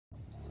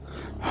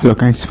Hello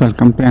guys,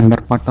 welcome to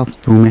another part of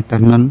Doom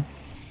Eternal.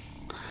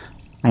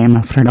 I am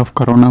afraid of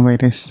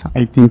coronavirus.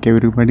 I think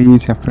everybody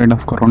is afraid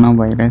of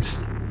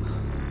coronavirus.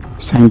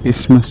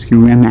 Scientists must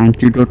give an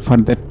antidote for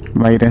that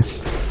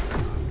virus.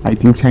 I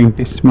think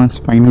scientists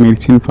must find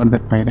medicine for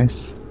that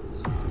virus.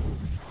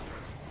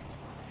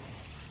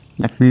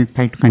 Let me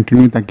try to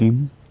continue the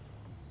game.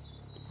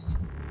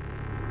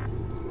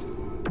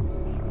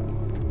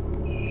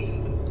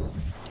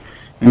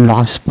 In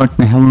last part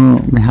we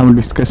have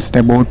discussed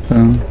about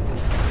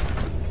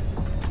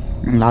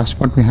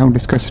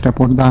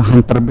the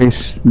hunter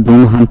base,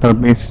 Doom Hunter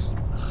base.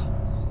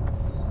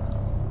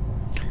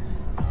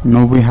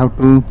 Now we have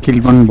to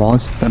kill one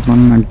boss, that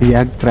one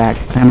Deag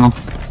Ranak.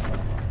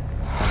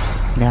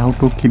 We have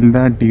to kill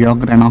the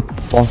Deag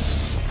Ranak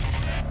boss.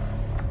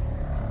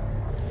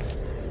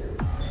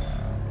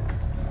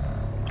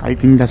 I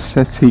think that's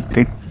a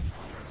secret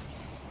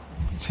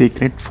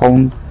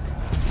found.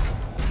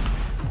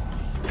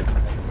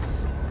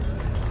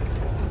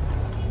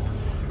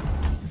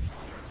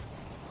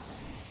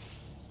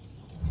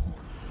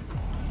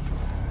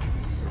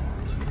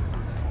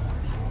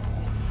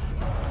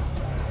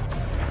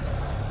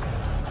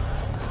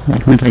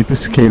 Let me try to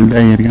scale the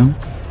area.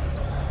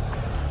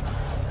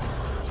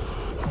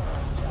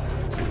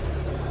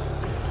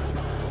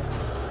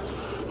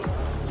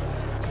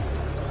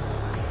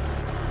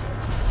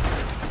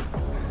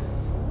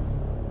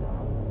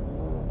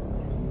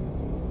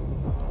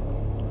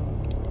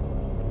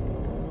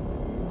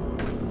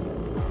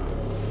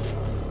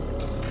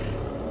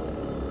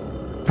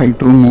 Try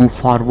to move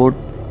forward.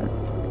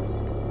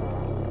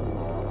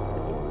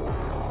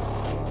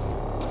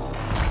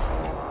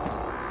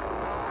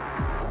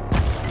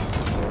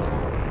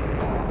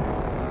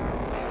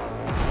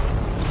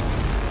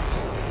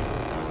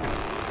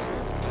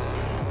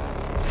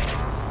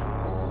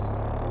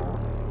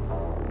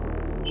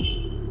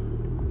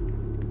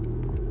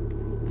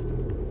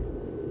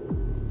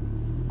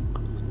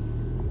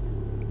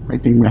 I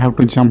think we have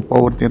to jump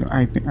over there.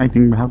 I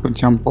think we have to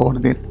jump over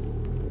there.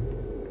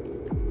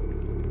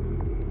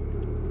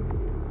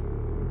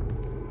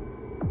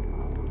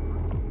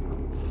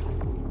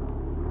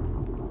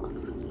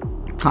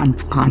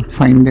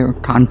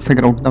 Can't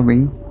figure out the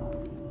way.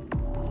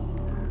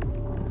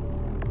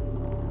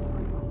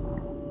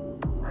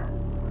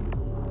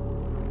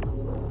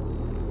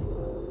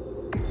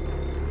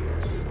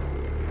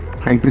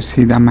 Try to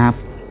see the map.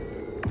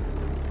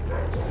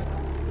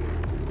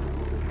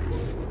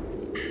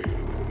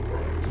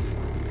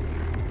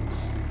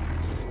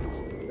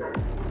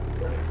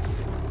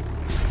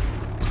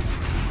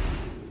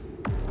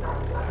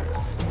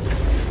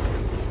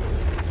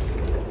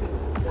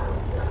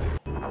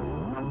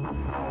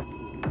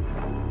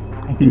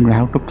 I think we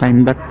have to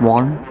climb that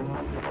wall.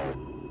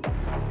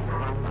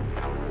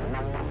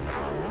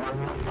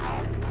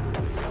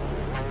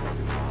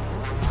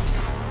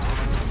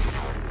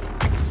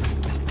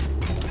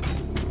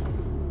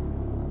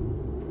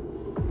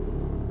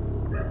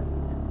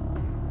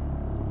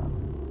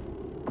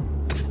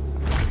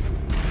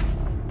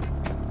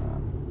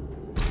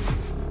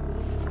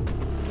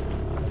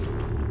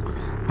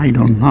 I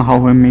don't know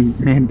how I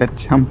made that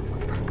jump.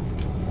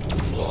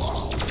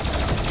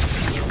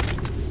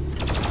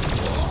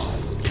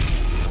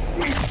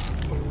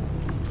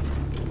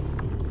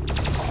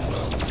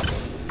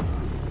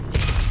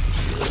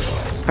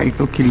 Try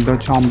to kill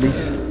the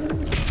zombies.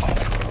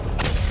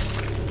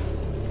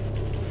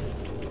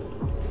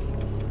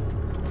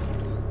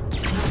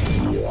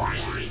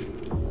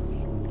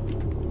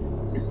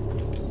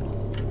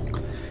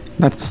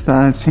 That's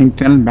the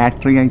Sentinel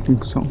battery, I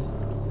think so.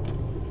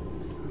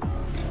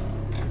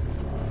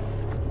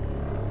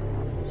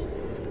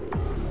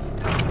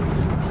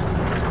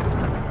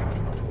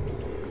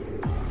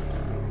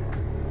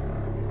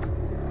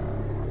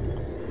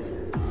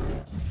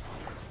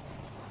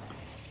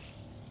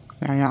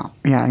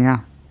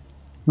 Yeah.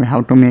 We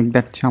have to make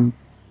that jump.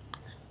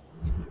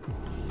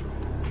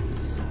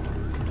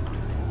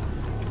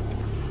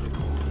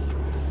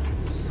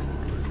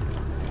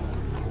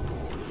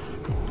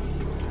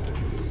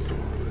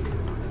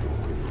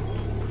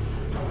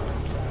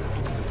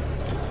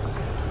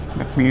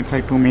 Let me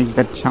try to make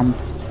that jump.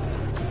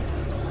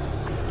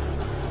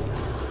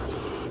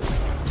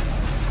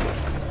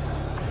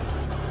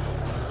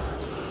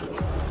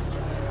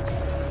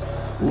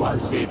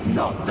 Was it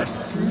not the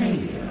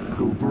Slayer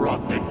who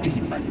brought the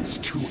demons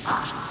to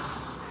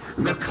us?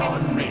 The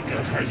Con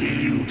Maker has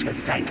you to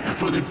thank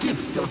for the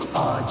gift of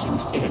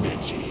Argent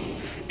energy.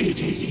 It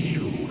is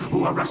you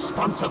who are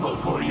responsible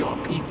for your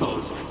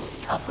people's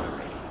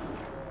suffering.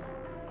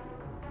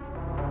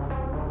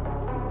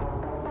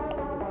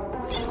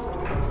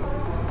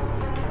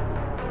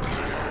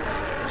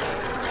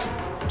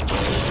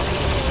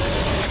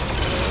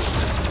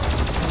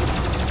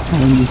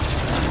 And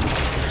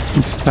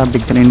it's the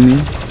bigger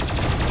enemy.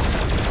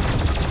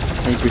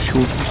 Try to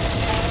shoot.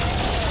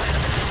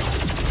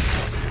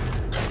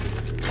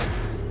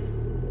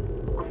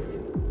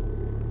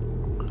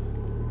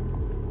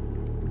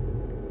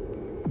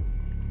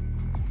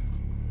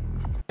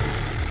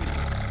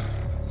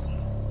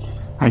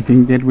 I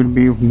think there will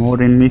be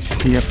more enemies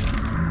here.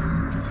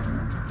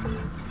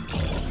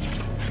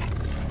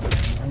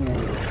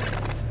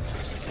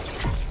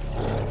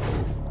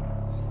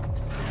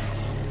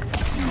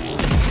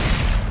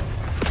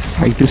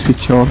 Try to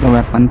switch all the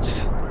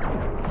weapons.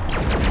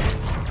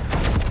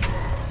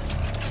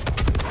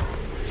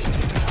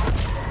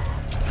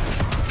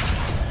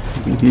 I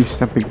think he's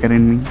the bigger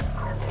enemy.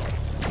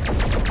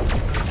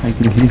 I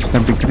think he's the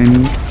bigger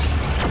enemy.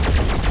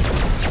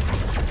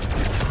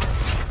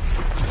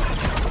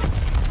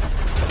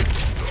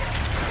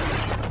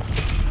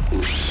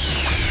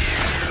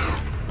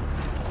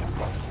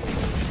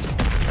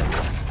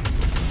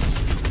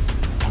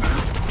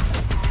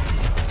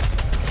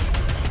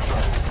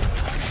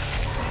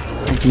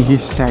 I think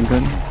he's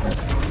staggered.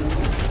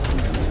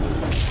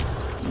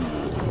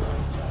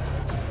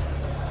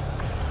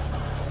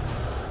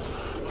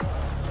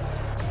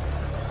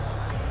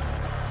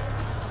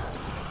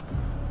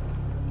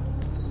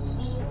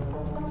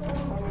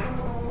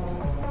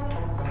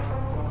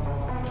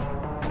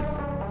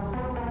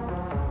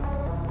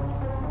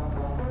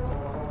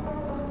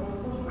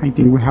 I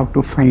think we have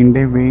to find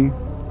a way.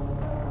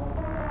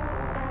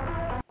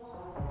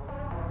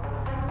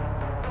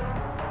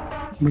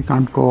 We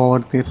can't go over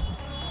there.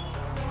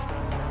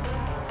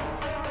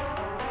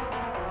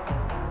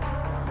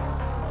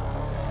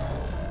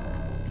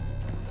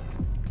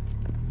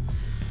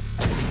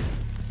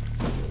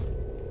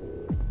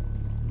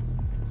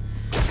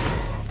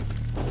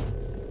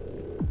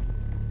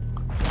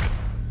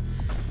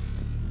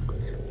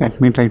 Let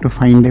me try to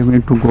find a way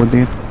to go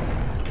there.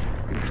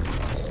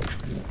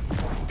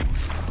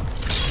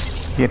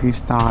 Here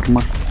is the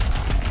armor.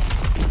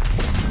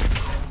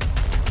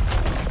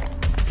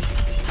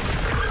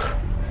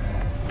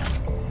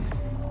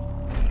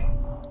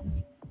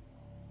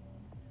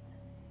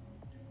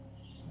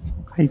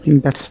 I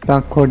think that's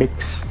the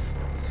codex.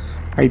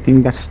 I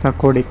think that's the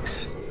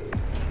codex.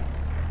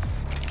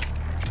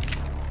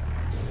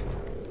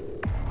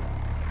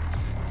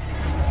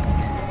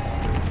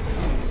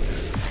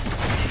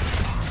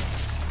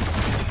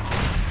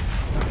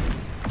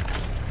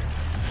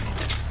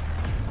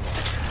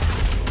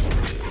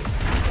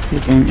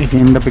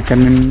 Again the bigger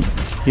enemy.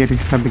 Here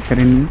is the bigger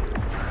enemy.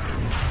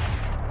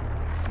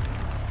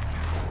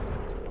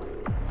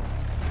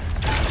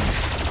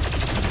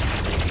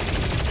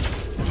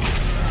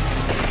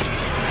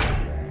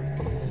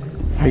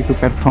 Try to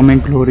perform a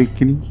glory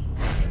kill.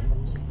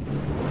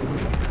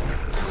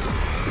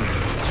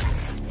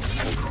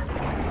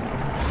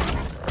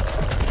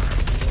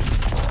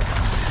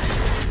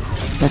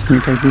 Let me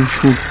try to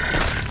shoot.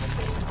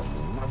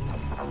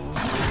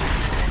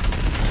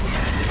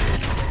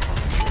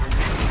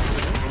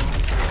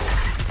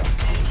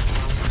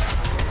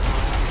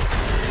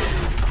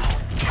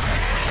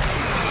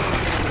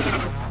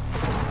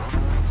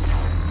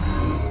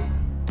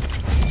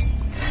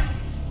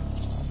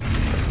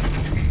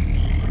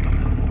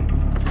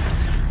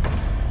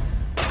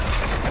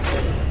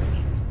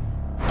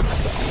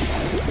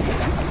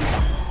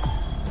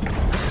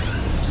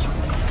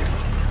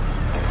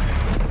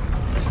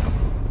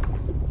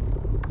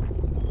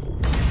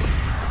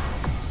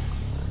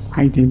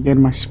 I think there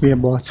must be a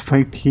boss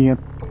fight here.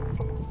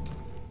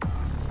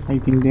 I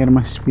think there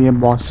must be a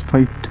boss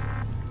fight.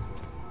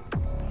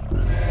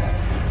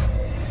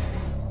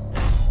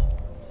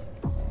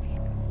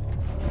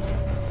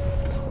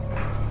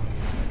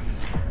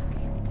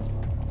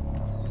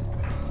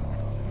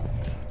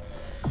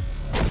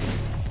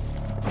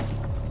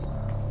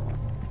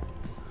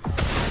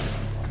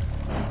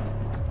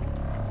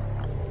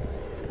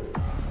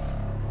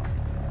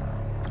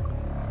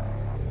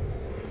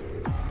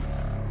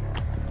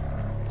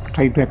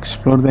 Try to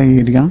explore the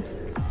area.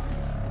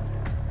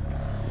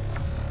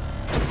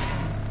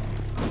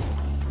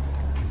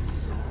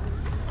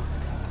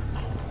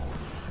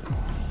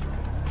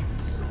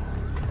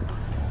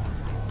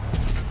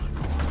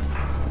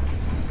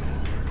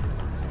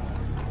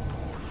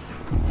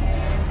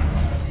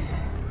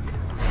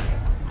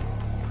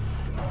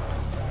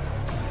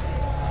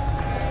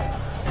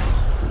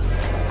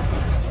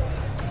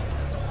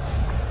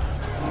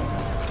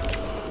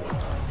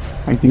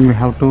 I think we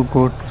have to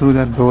go through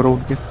the door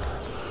out there.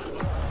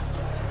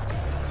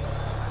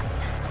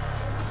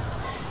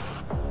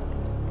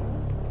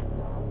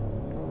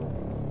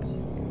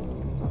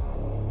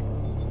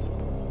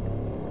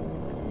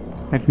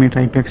 Let me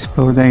try to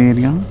explore the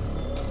area,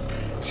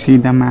 see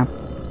the map.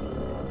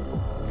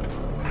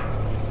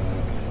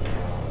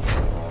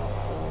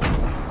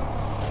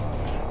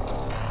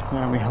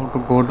 Yeah, we have to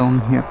go down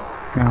here.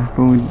 We have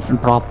to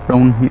drop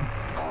down here.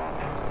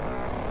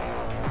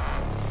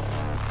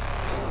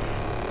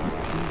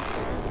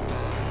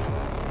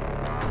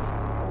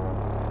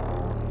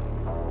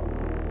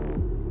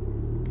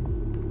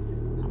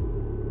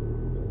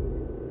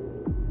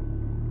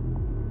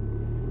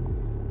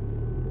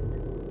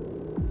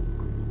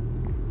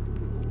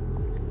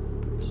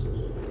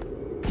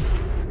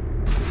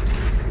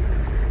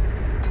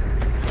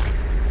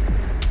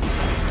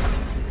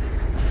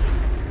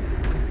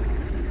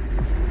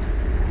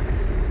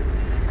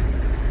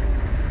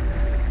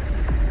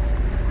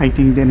 I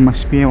think there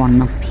must be a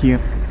one up here.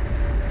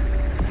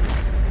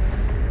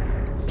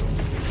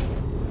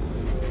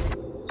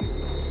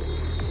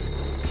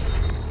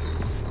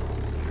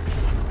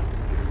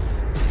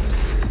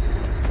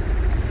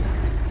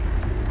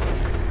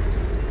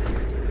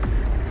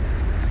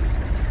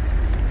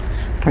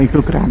 Try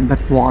to grab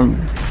that wall.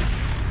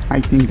 I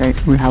think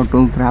we have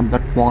to grab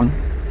that wall.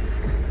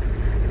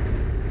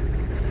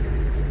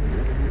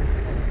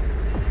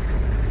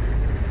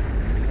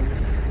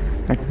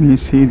 Let me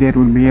see, there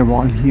will be a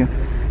wall here.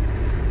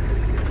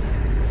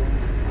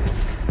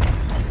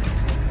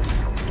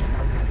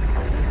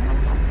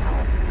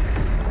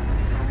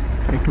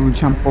 Try to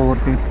jump over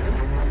there.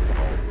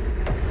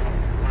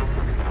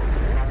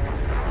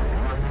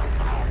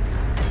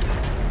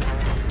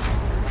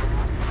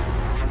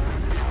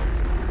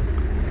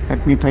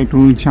 Let me try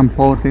to jump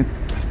over there.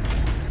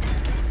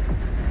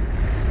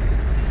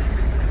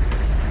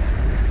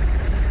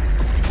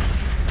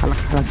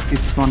 Collect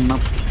this one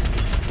up.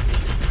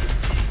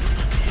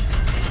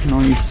 No,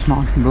 it's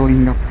not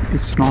blowing up.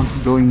 It's not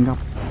blowing up.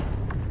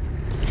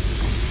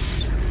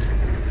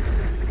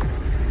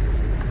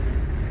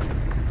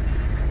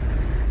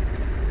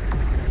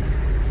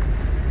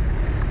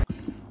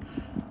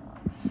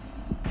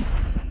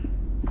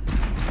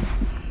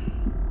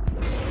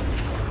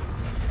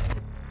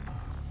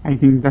 I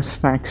think that's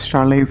the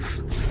extra life.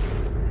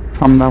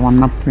 From the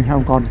one up we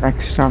have got the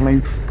extra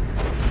life.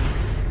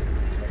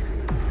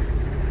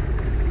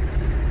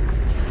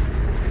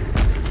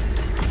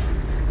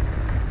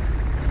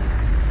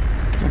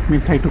 Let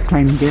me try to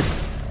climb there.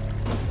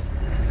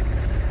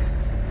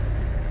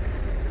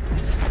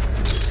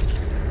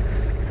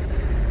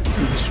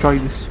 Destroy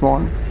this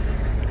wall.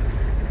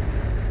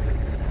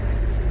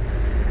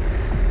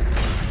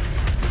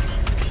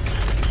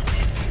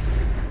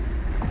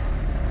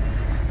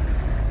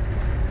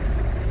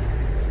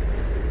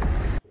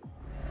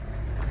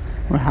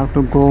 We have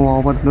to go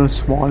over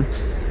those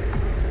walls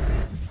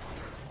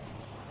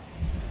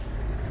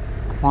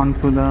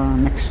onto the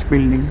next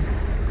building.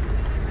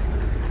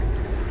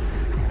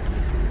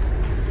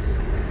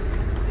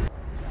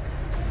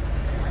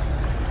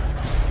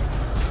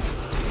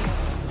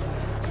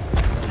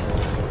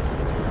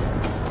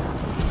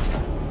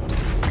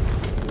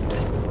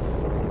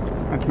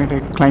 Let me try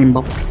to climb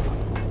up.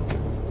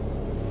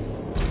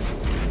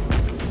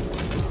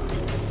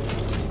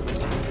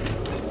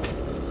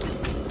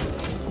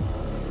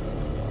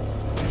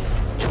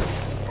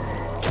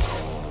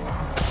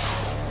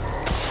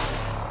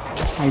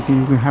 I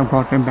think we have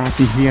got a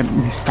battle here.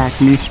 This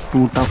battle is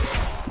too tough.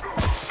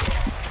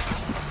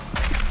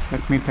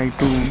 Let me try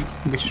to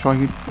destroy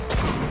it.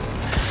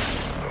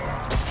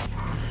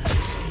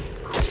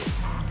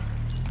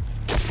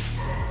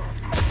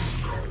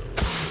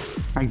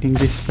 I think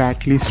this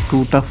battle is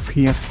too tough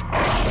here.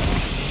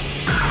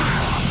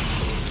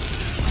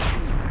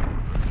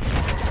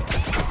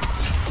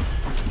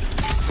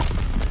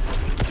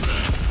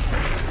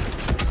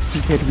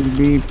 There will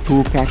be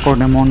 2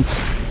 cacodemons.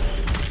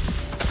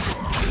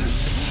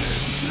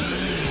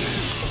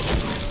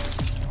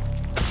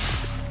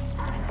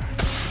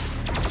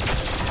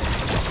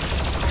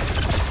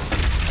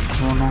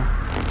 Oh no.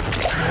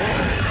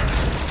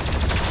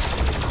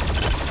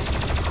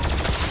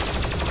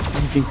 I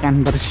think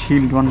another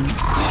shield one.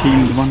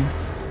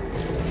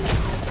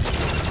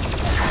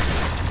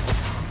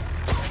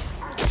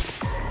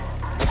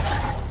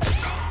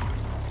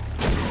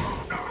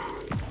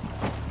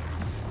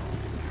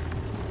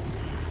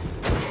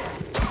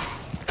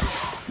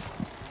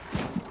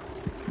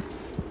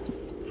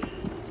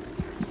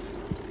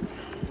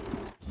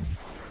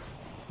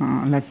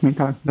 Let me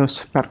collect those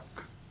perk.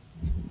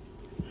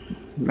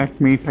 Let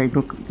me try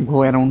to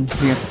go around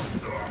here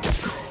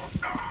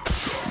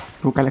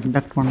to collect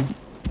that one.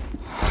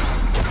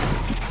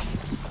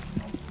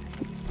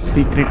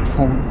 Secret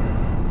found.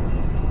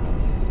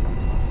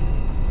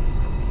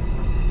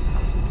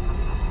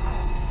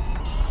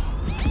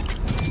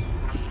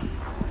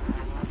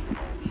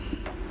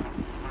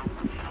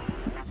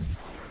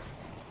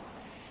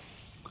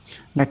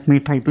 Let me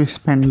try to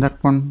spend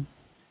that one.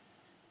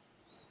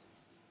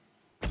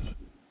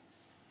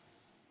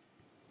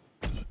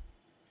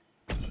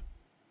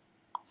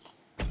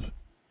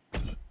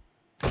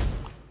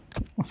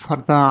 For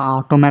the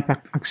auto map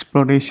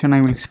exploration,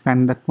 I will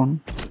spend that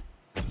one.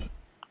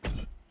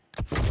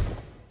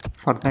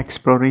 For the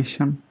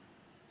exploration.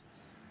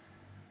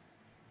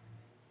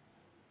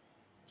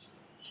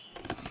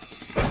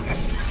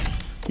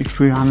 If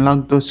we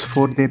unlock those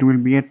 4, there will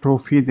be a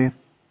trophy there.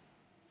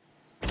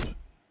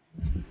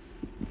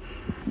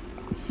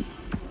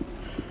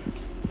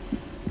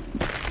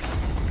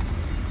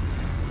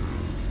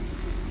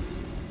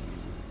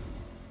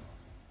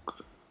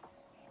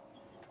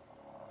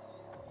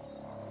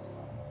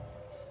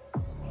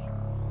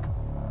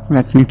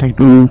 Let me try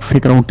to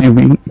figure out a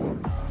way.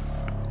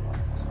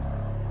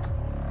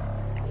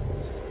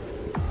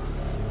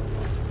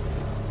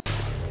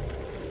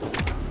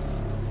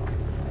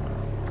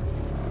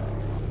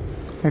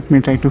 Let me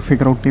try to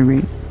figure out a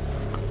way.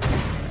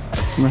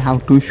 We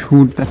have to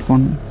shoot that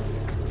one.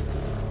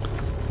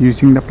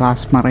 using the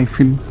plasma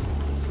rifle.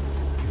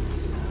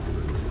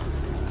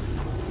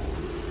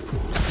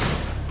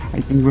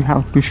 I think we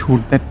have to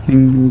shoot that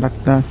thing,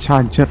 the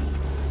charger.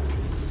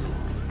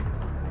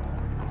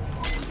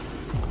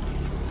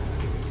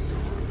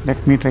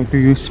 Let me try to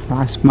use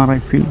plasma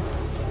rifle.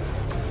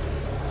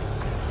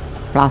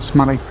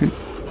 Plasma rifle.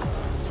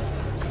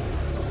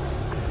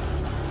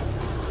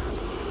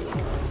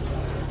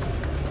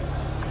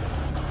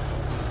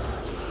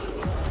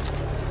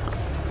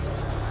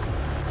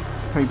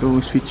 Try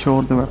to switch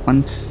over the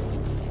weapons.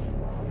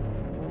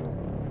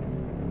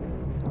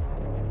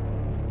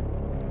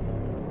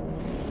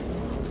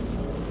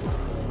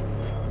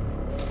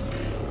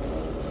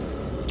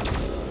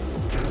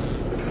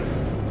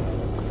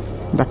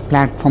 That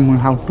platform, we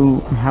have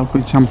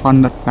to jump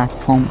on that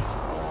platform.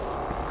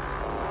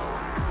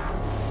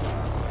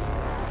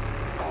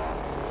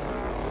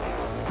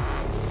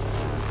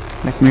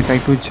 Let me try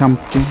to jump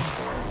in.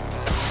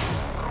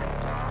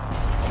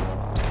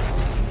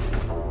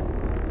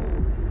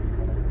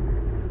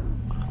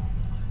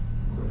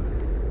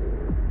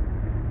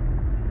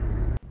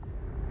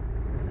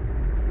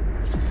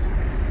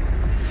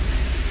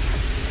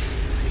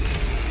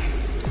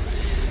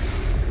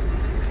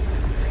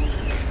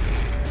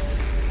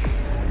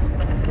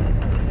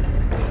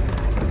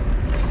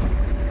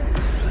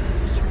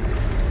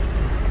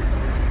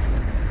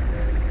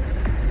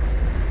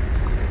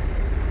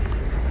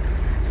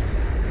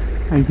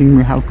 I think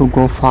we have to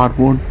go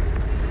forward.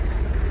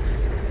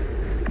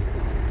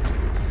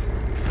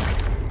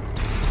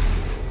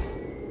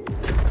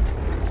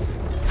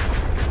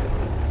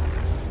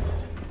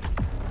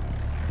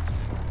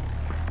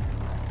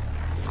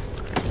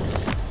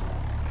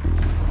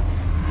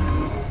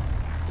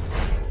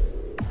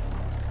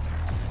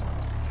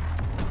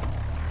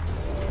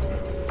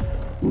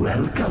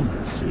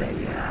 Welcome, Slayer.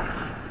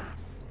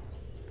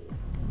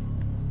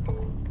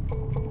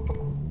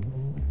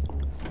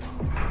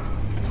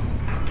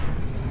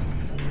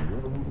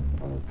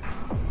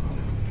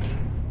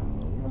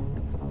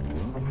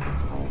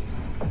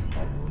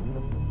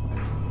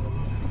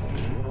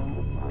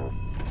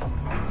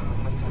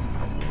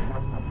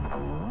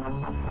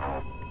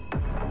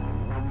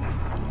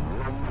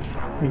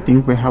 I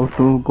think we have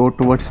to go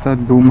towards the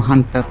Doom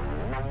Hunter.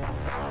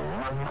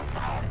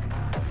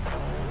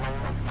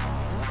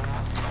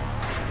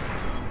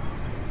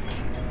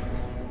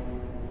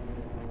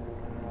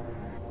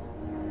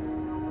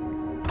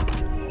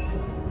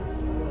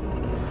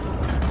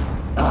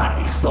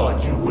 I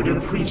thought you would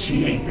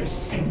appreciate the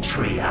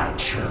sentry I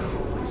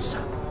chose.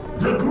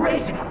 The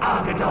great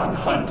Archvile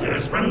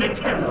hunters from the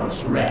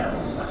Telos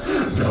realm.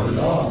 Though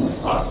long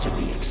thought to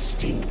be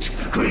extinct,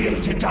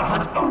 created to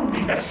hunt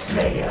only the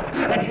Slayer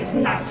and his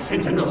Night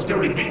Sentinels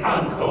during the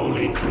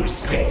Unholy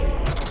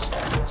Crusades.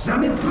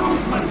 Some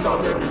improvements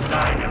on their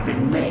design have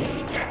been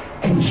made.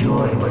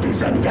 Enjoy what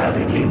is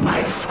undoubtedly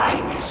my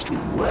finest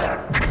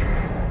work.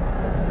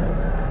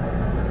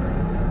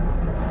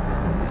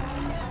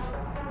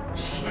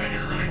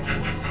 Slayer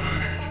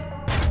identified.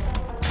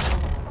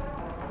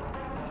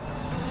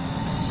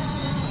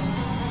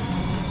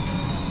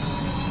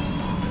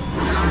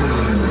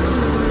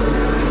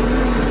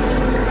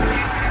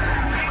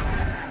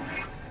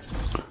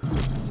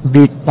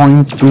 Weak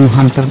point Doom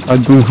Hunter. A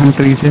Doom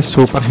Hunter is a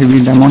super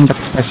heavy demon that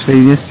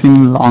specializes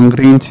in long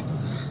range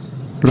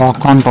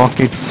lock-on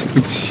rockets.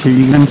 Its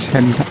shield and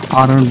shed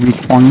are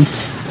weak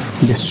points.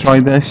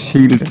 Destroy the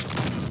shield.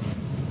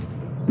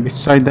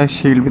 Destroy the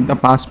shield with the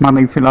plasma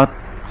rifle or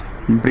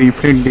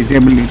briefly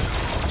disable it.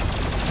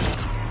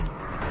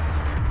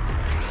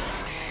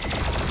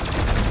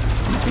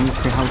 I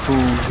think we have to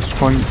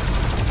destroy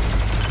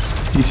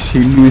the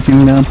shield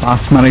using the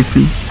plasma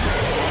rifle.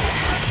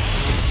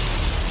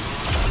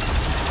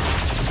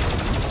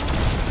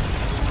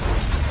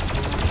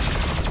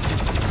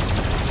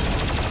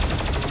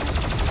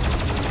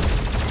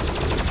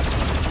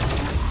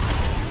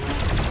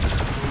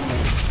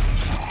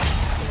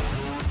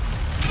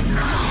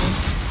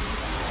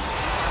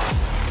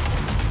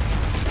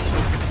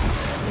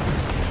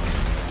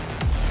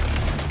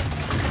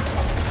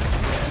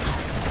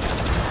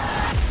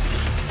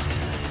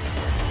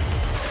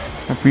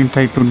 Let me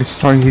try to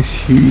destroy his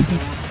shield.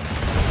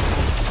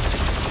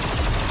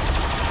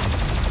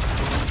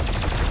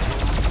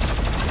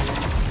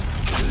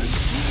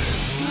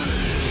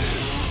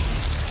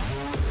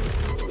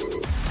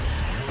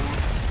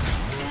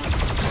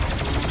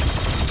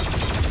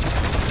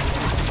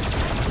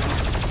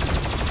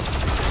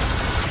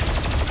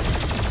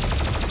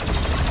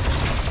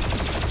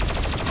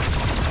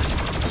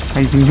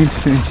 I think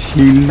its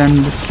shield and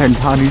the sled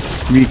are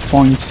its weak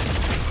points.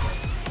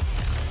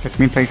 Let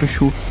me try to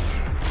shoot.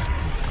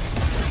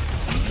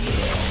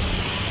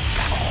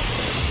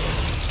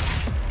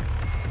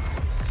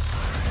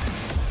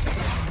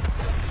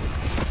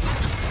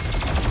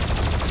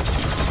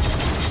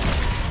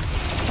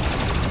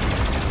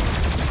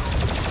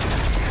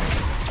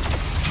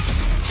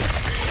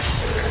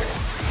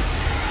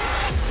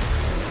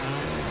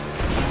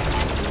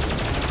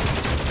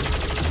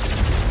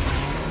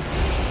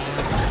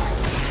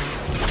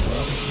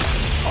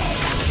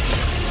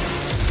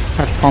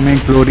 perform a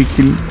glory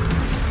kill.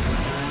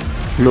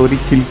 Glory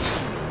kills.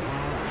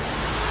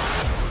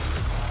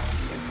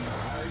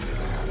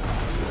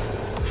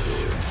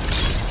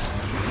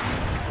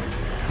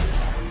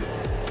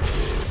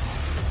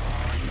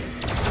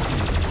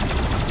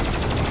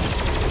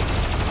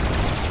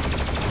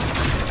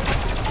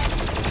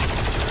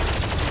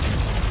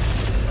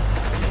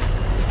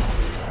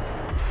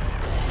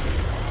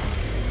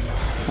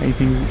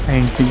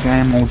 I think I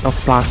am out of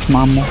plasma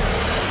ammo.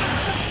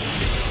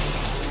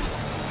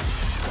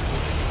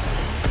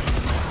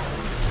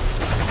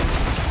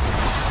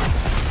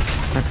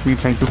 Let me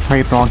try to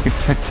fire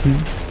rockets at him.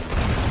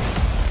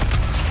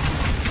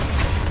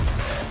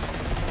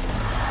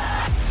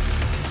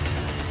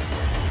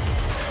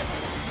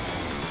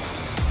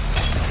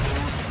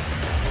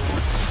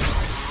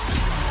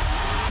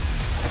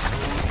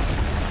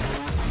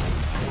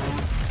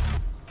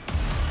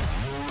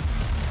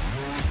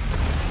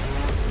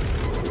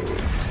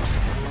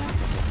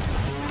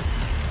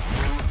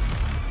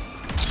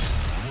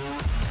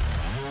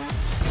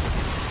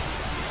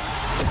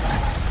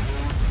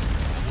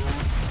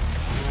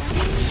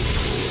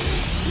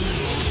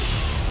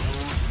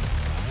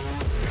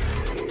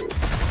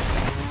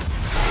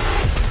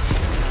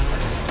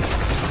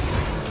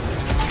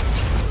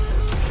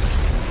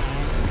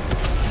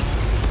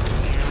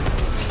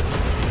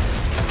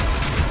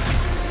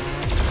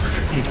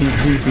 He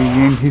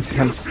regained his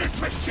health. I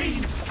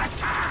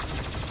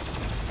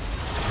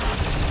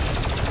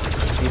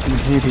think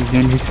he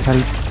regained his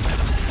health.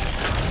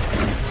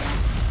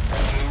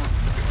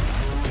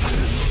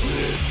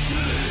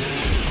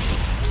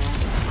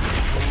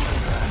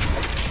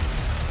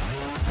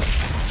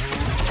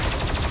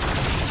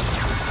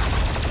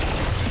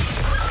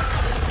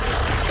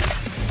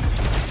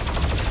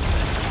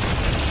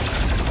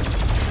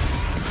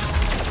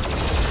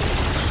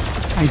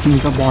 I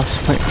think the boss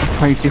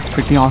fight is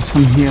pretty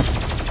awesome here.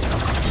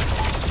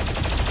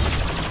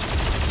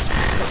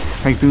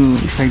 Try to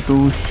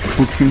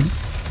shoot him.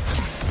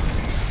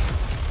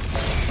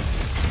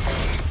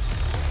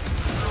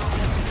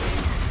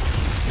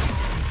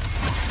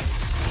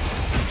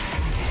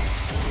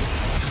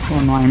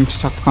 Oh no, I'm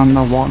stuck on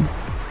the wall.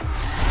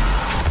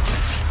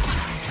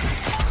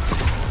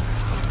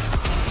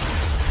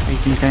 I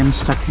think I'm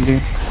stuck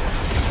there.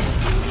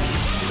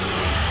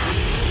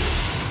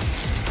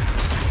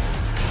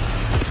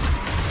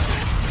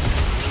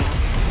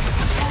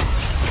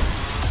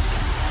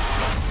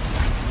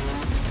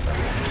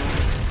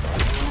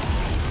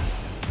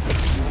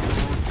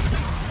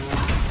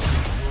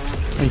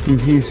 I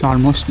think he is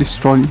almost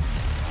destroyed.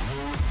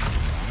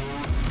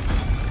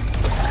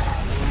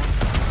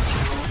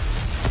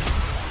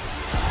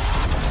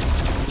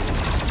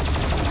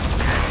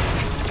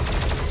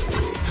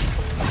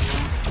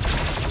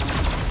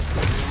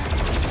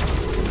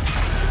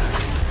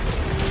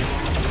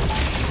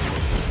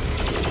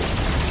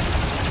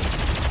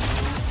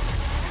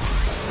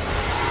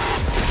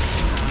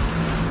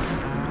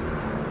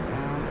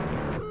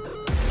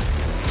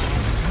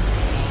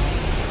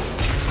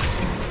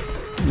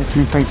 Let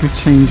me try to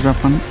change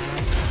weapon.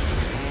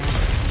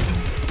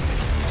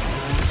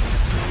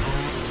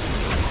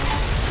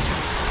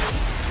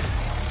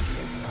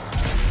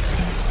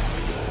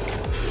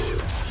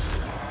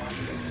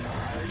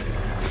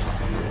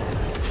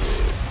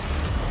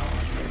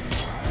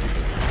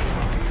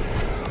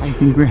 I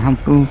think we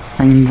have to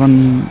find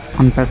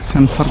one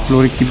person for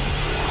glory kill.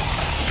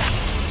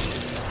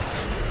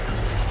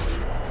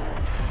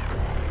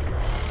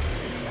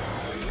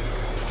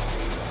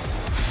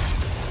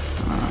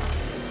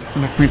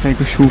 Let me try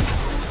to shoot.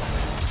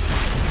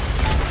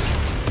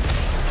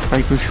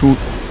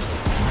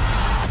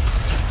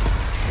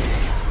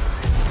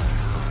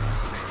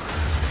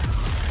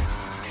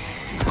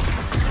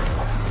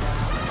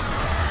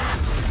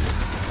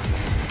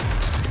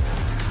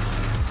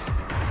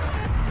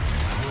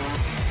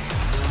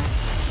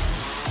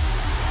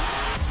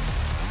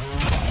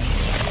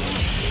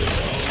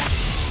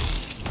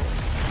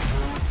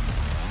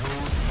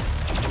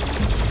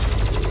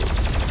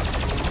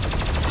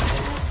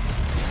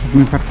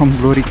 Let me perform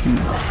glory kill.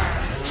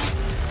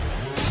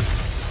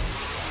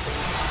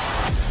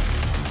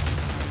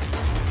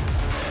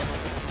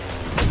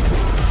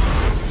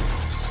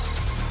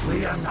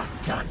 We are not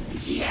done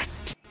yet.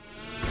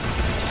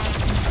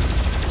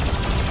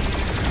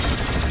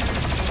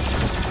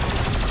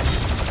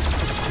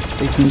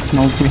 I think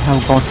now we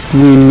have got two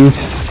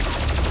enemies.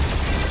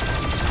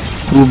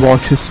 Two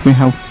bosses we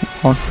have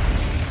got.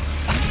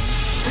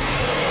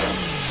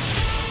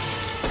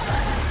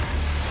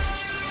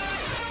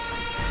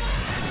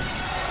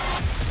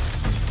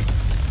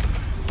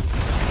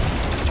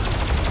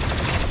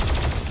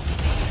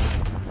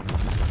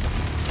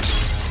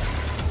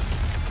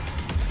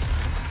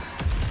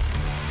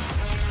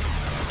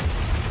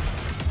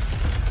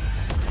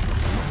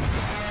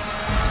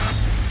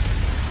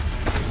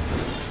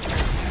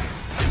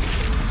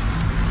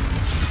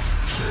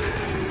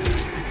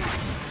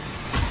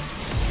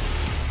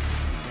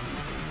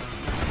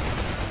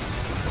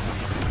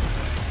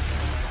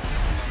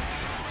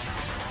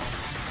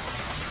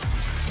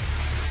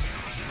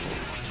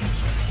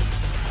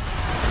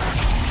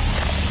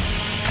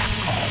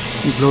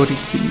 glory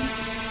kill.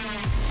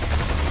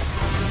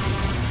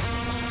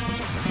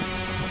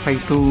 Try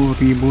to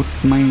reboot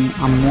my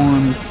ammo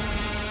and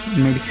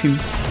medicine.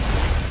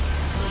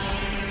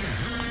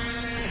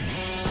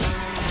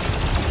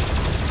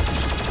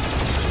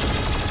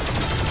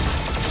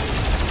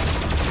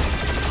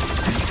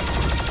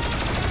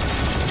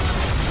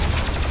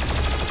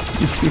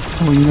 This is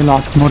doing a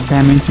lot more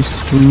damage.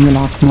 It's doing a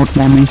lot more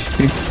damage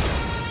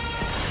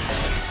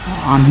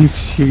on his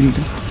shield.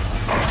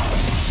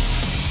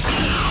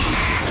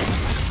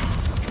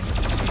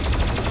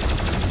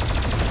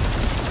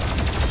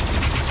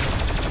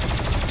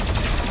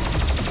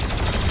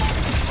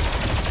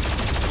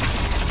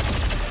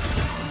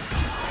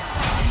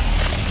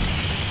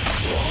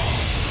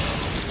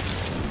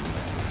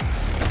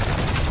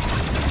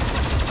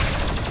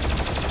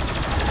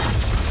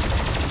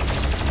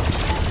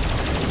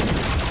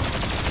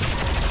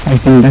 I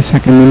killed the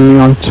second enemy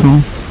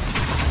also.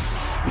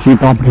 He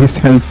dropped his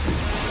health.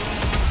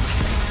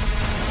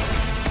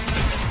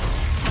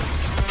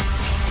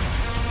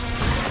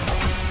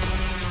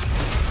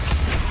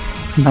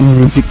 The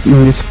music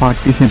in this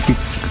part is epic.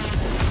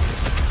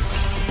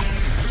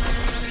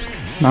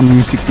 The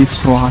music is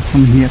so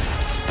awesome here.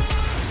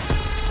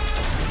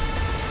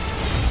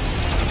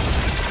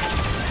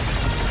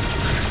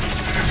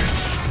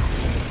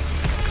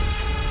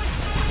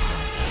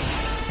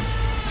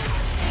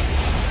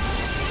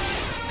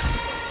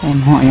 Oh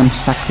no, I am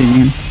stuck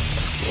again.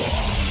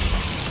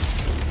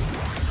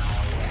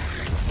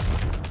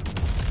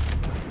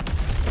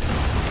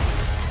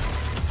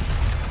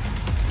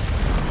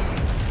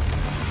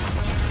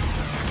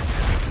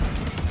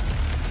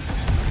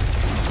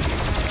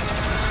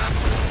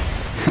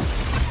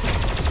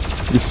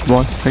 This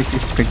boss fight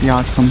is pretty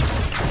awesome.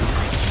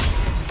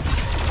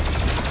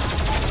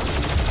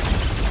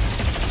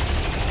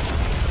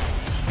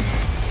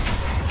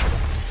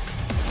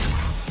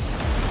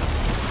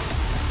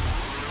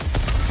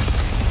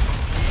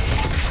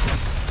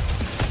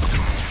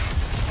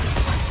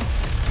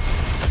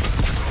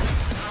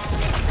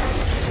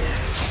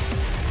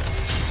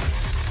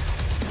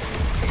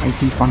 I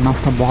think one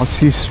of the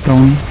bosses is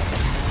down.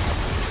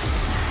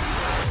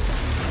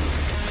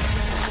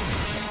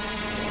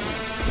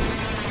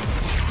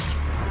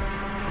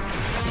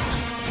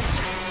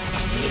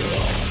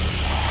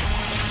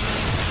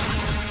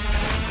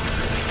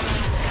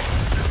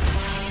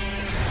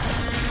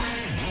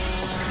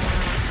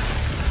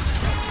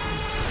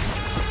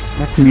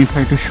 Let me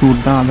try to shoot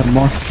the other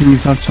boss. He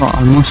is also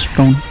almost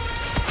down.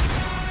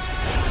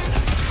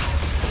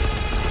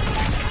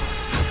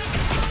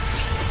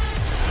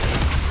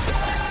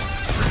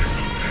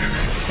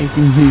 I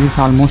think he is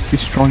almost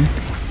destroyed.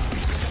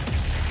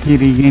 He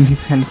regained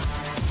his health.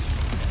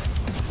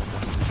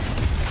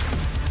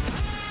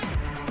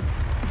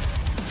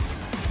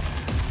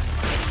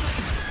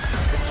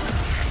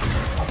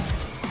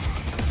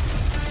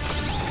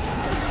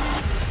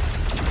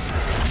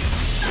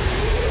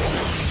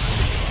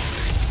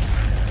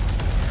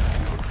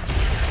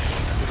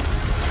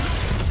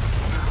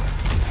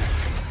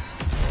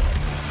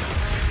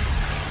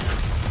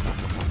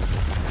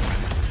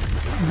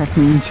 Let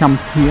me jump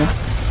here.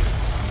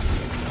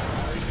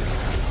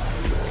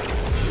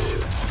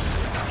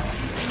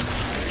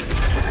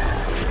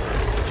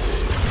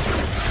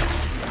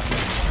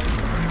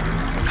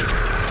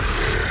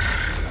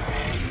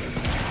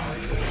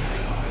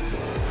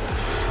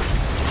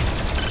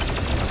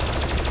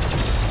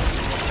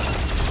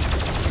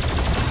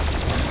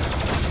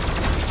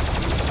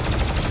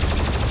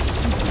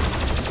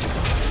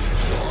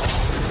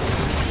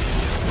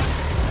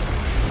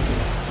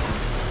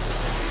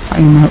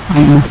 I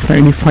am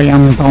afraid if I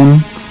am down.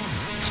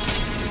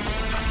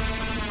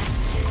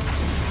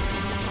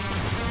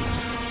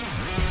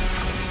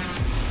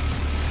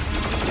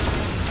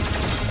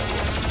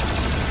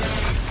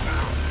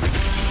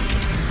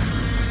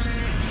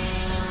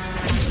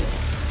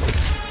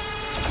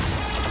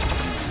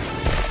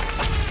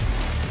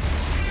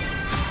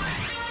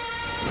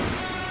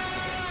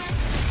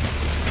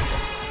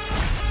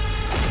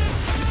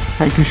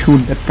 Try to shoot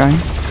that guy.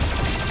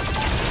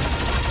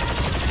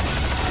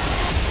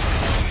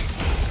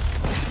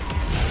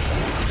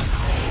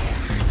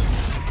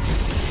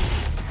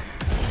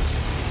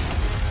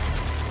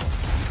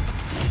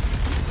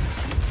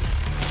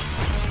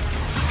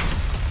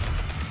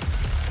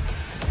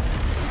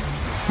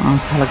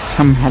 Collect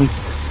some help.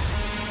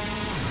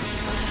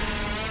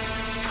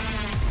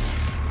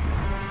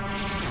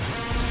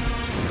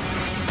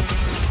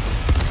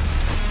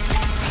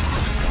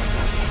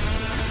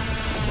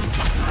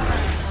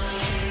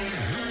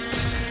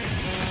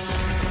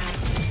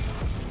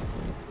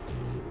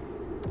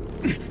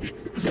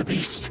 The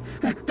beast,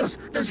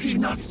 does he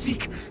not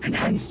seek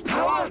enhanced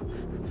power?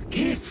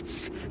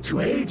 Gifts to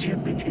aid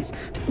him in his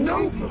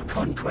noble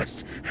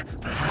conquest,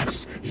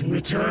 perhaps in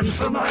return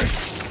for my...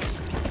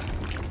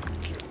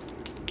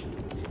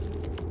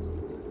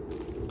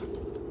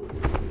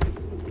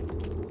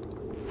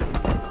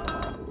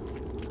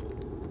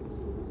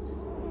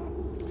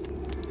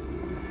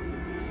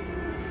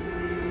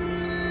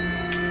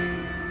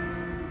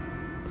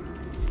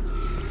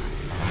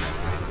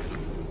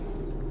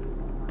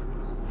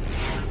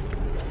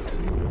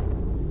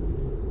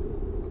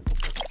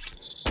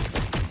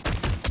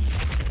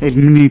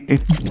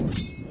 eliminated.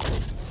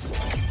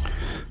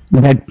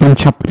 That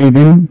punch up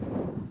reading.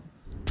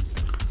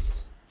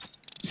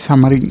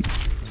 Summary.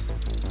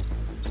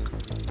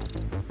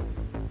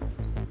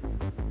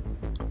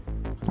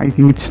 I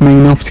think it's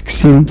 9 of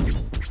 16.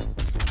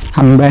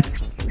 Combat.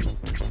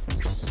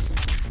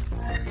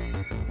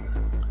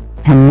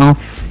 10 of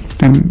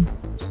 10.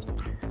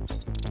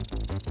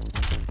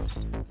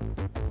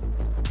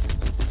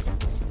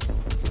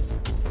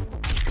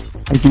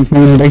 I think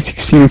 9 by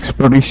 16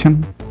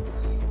 exploration.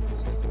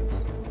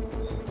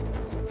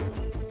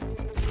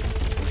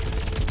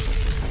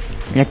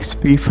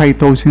 XP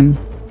 5000.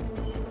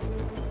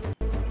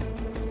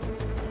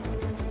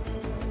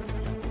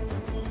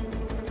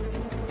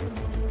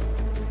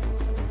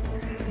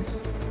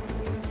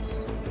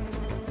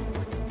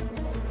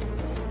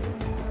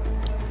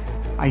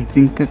 I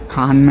think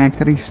Khan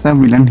Maker is the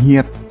villain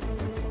here.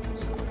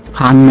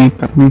 Khan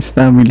Maker is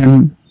the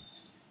villain.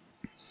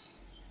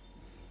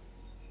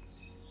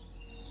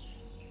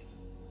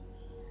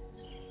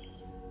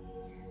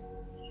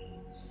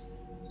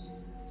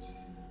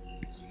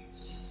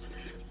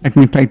 Let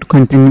me try to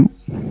continue.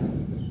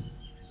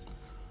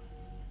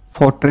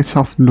 Fortress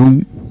of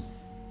Doom.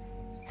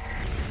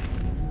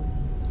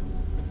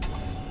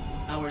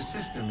 Our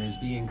system is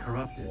being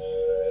corrupted.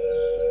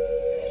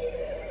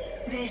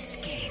 This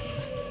game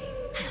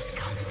has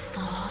come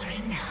far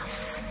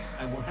enough.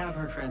 I will have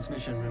her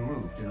transmission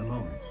removed in a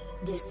moment.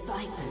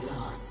 Despite the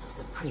loss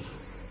of the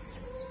priests,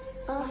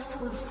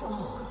 Earth will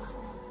fall,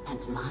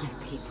 and my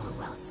people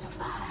will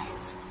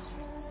survive.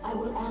 I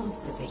will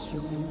answer the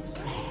humans'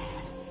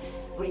 prayers,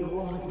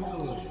 reward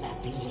those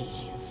that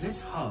believe.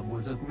 This hub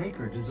was of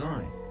Maker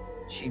design.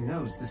 She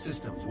knows the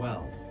systems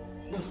well.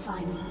 The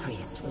final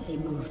priest will be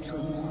moved to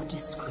a more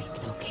discreet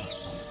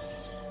location,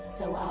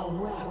 so our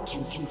work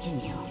can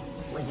continue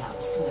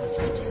without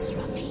further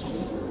disruption.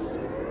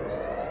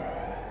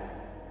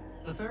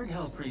 The third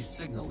Hell Priest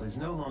signal is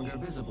no longer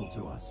visible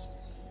to us.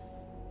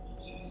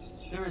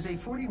 There is a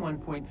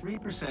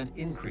 41.3%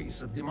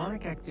 increase of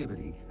demonic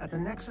activity at the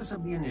nexus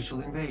of the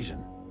initial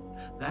invasion.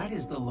 That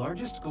is the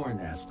largest gore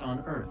nest on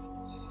Earth.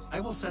 I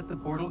will set the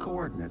portal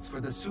coordinates for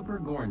the super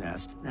gore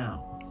nest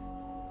now.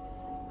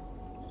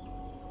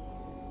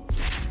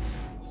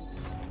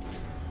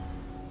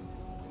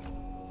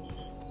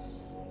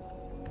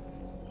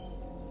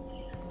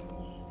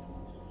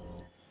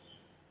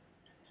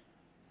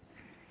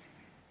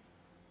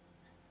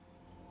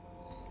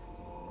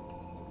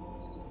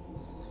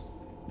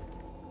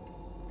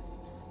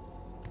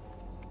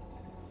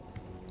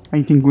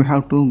 I think we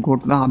have to go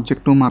to the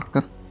objective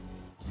marker.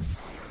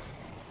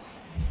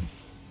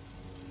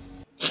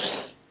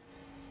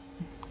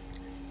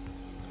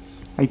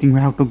 I think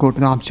we have to go to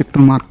the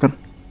objective marker.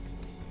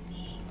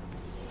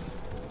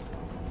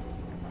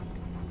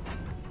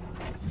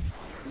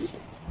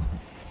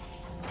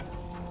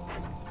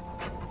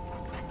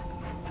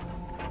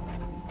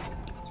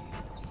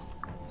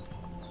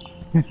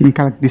 Let me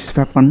collect this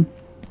weapon.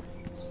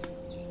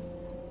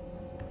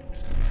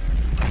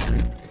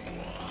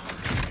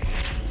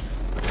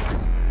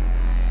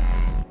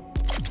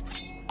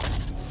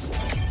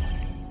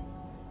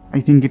 I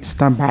think it's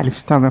the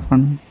ballista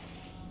weapon.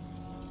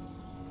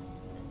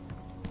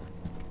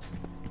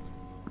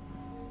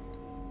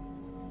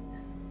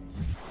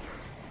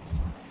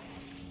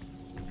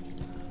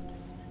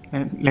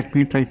 Let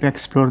me try to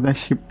explore the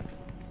ship.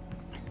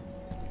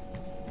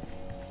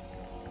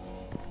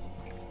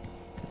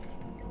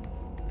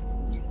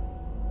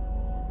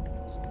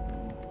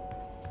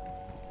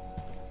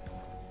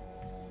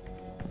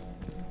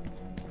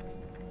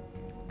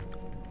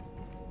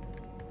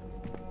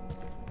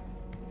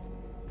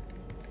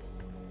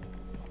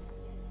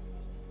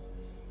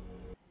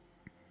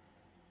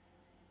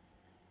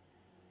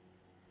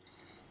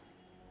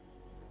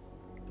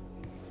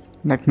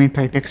 Let me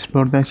try to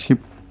explore the ship.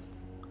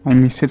 I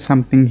missed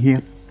something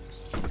here.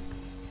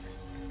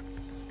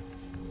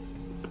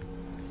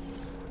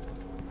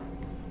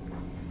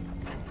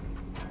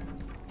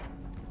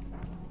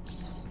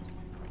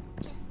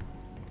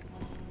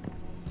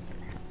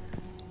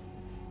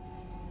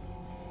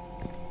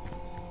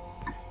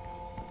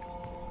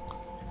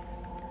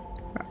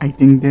 I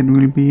think there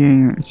will be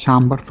a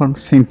chamber for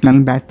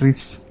Sentinel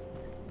batteries.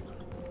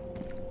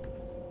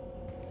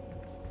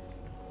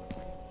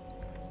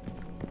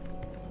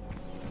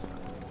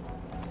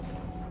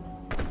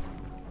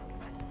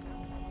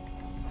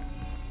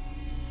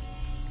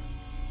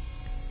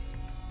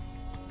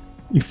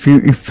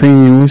 If I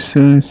use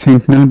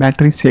Sentinel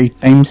batteries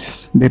 8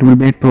 times, there will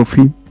be a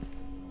trophy.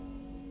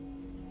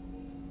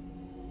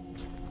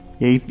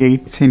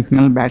 8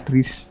 Sentinel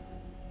batteries.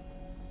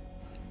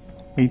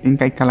 I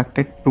think I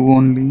collected 2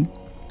 only.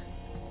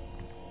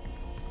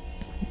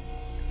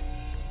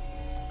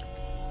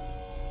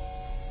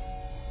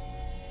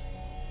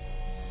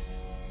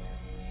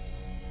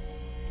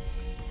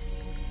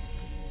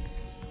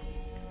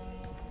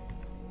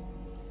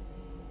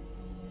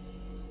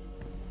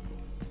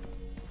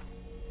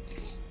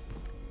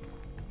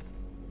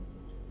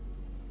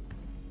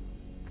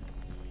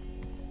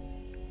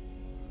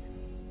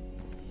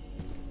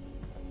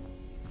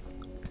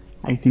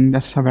 I think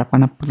that's a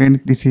weapon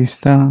upgrade. This is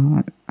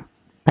the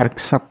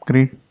perks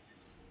upgrade.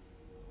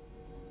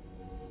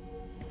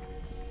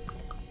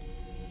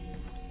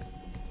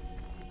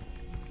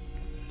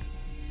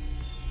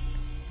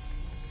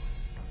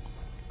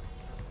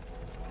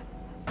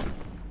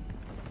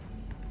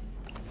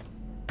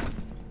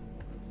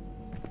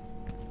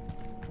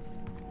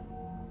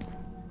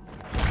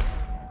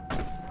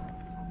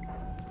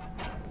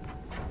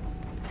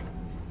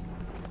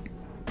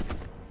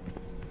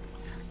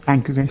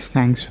 Thank you guys,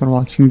 thanks for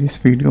watching this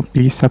video.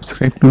 Please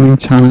subscribe to my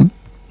channel.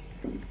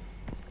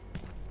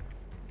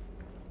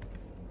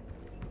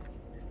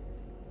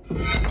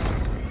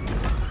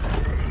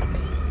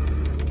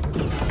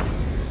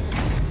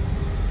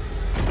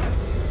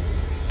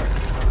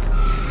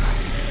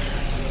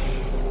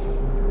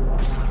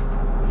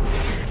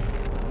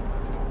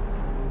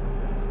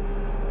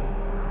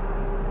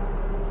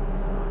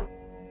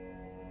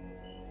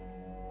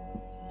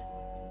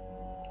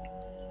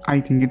 I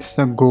think it's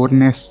the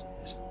Gorness.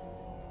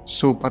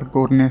 Super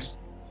Gorness.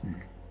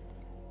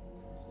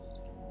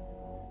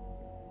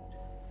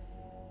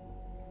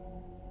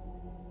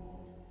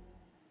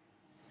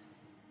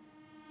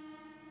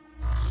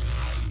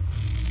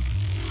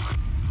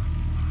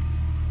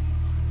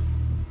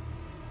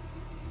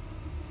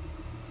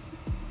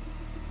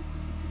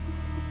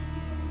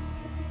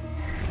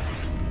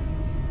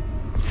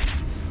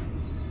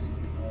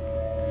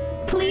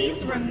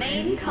 Please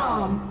remain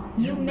calm.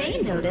 You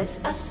may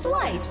notice a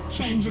slight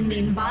change in the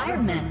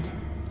environment.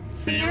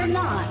 Fear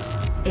not.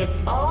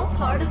 It's all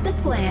part of the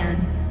plan.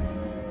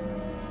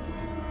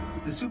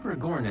 The Super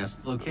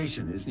Gornest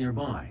location is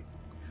nearby.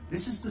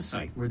 This is the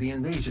site where the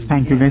invasion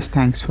Thank you began. guys,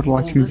 thanks for The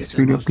watching oldest this and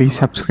video. most Please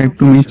corrupted subscribe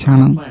to my location on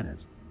the channel. planet.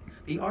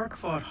 The Ark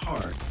fought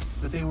hard,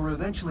 but they were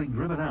eventually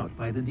driven out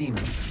by the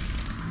demons.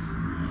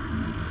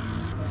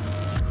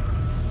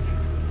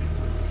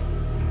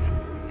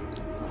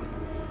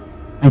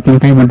 I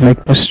think I would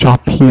like to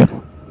stop here.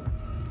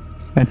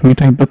 Let me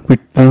try to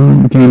quit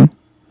the game.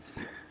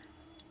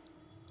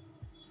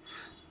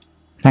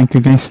 Thank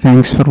you guys,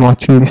 thanks for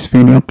watching this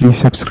video. Please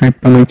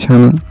subscribe to my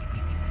channel.